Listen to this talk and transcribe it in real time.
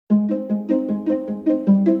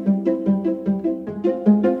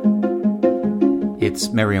It's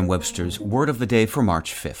Merriam-Webster's Word of the Day for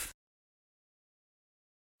March 5th.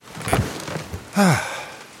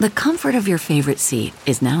 The comfort of your favorite seat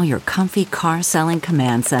is now your comfy car-selling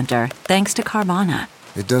command center, thanks to Carvana.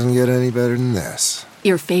 It doesn't get any better than this.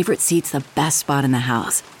 Your favorite seat's the best spot in the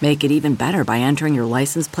house. Make it even better by entering your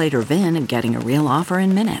license plate or VIN and getting a real offer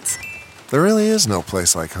in minutes. There really is no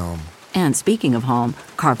place like home. And speaking of home,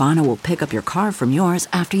 Carvana will pick up your car from yours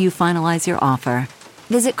after you finalize your offer.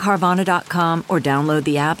 Visit Carvana.com or download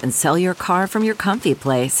the app and sell your car from your comfy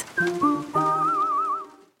place.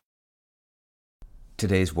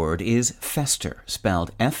 Today's word is fester,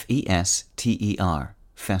 spelled F-E-S-T-E-R.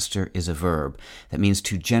 Fester is a verb that means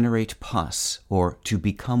to generate pus or to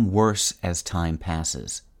become worse as time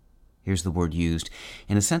passes. Here's the word used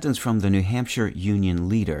in a sentence from the New Hampshire Union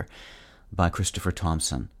Leader by Christopher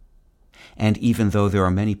Thompson. And even though there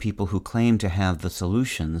are many people who claim to have the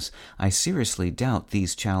solutions, I seriously doubt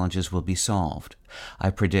these challenges will be solved.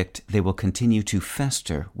 I predict they will continue to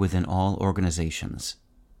fester within all organizations.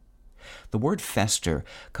 The word fester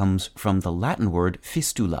comes from the Latin word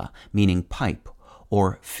fistula, meaning pipe,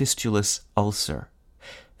 or fistulous ulcer.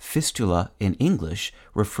 Fistula in English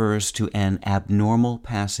refers to an abnormal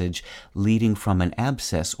passage leading from an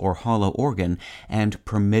abscess or hollow organ and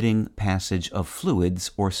permitting passage of fluids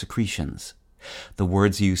or secretions. The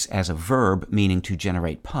word's use as a verb, meaning to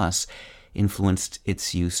generate pus, influenced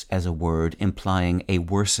its use as a word implying a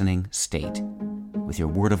worsening state. With your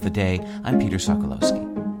Word of the Day, I'm Peter Sokolowski.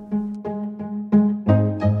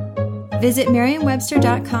 Visit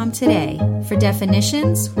Merriam-Webster.com today for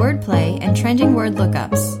definitions, wordplay, and trending word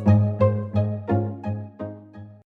lookups.